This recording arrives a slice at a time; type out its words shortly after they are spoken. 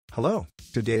Hello,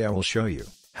 today I will show you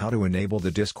how to enable the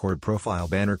Discord profile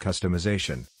banner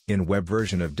customization in web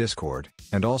version of Discord,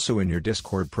 and also in your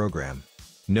Discord program.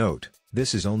 Note,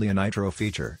 this is only a Nitro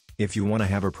feature. If you want to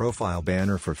have a profile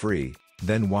banner for free,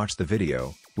 then watch the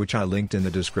video, which I linked in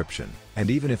the description. And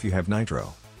even if you have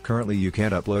Nitro, currently you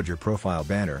can't upload your profile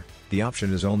banner, the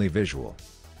option is only visual.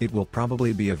 It will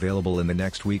probably be available in the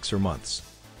next weeks or months.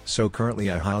 So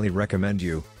currently I highly recommend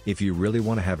you, if you really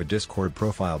want to have a Discord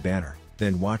profile banner,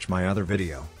 then watch my other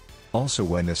video. Also,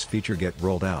 when this feature get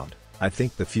rolled out, I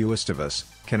think the fewest of us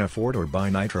can afford or buy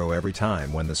Nitro every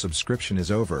time when the subscription is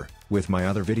over. With my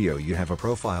other video you have a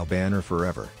profile banner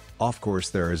forever. Of course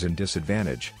there is a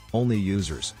disadvantage, only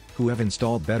users who have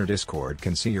installed Better Discord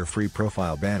can see your free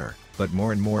profile banner, but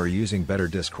more and more are using Better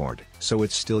Discord, so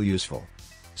it's still useful.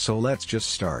 So let's just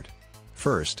start.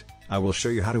 First, I will show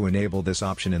you how to enable this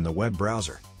option in the web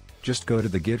browser. Just go to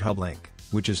the GitHub link,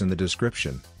 which is in the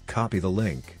description, copy the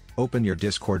link, open your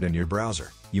Discord in your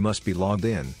browser. You must be logged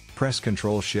in, press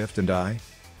Ctrl-Shift and I.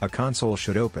 A console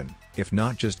should open, if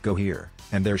not just go here,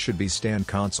 and there should be stand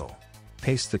console.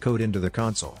 Paste the code into the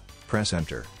console, press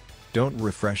enter. Don't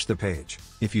refresh the page.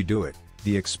 If you do it,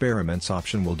 the experiments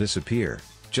option will disappear.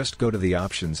 Just go to the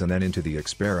options and then into the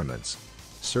experiments.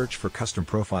 Search for Custom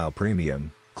Profile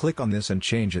Premium, click on this and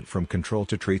change it from Control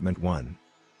to Treatment 1.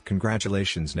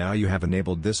 Congratulations, now you have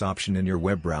enabled this option in your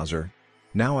web browser.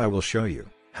 Now I will show you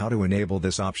how to enable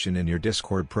this option in your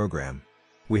Discord program.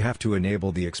 We have to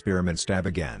enable the Experiments tab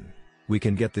again. We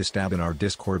can get this tab in our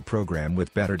Discord program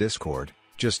with Better Discord,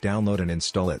 just download and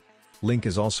install it. Link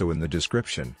is also in the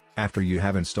description. After you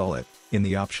have installed it, in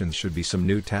the options should be some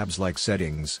new tabs like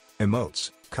Settings,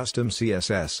 Emotes, Custom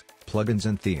CSS, Plugins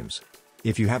and Themes.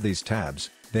 If you have these tabs,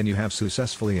 then you have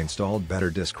successfully installed Better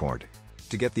Discord.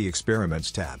 To get the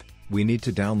Experiments tab, we need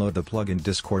to download the plugin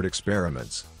Discord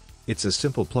Experiments. It's a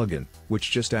simple plugin,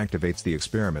 which just activates the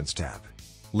Experiments tab.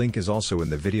 Link is also in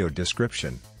the video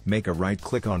description. Make a right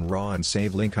click on Raw and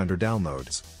save link under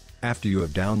Downloads. After you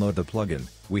have downloaded the plugin,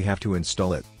 we have to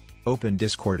install it. Open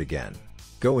Discord again.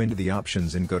 Go into the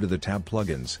options and go to the tab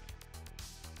Plugins.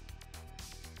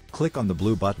 Click on the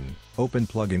blue button, open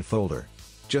plugin folder.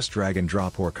 Just drag and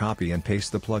drop or copy and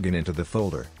paste the plugin into the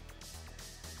folder.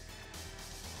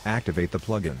 Activate the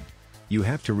plugin. You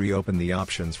have to reopen the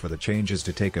options for the changes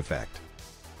to take effect.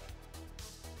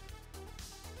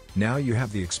 Now you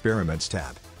have the Experiments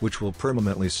tab, which will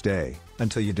permanently stay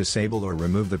until you disable or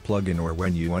remove the plugin or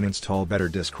when you uninstall Better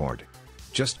Discord.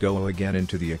 Just go again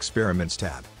into the Experiments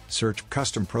tab, search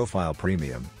Custom Profile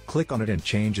Premium, click on it and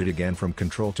change it again from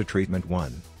Control to Treatment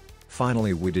 1.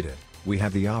 Finally we did it, we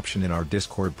have the option in our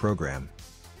Discord program.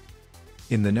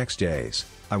 In the next days,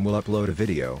 I will upload a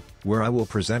video where I will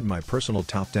present my personal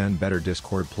top 10 Better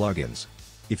Discord plugins.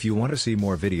 If you want to see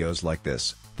more videos like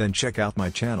this, then check out my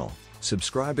channel,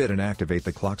 subscribe it and activate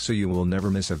the clock so you will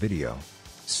never miss a video.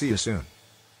 See you soon.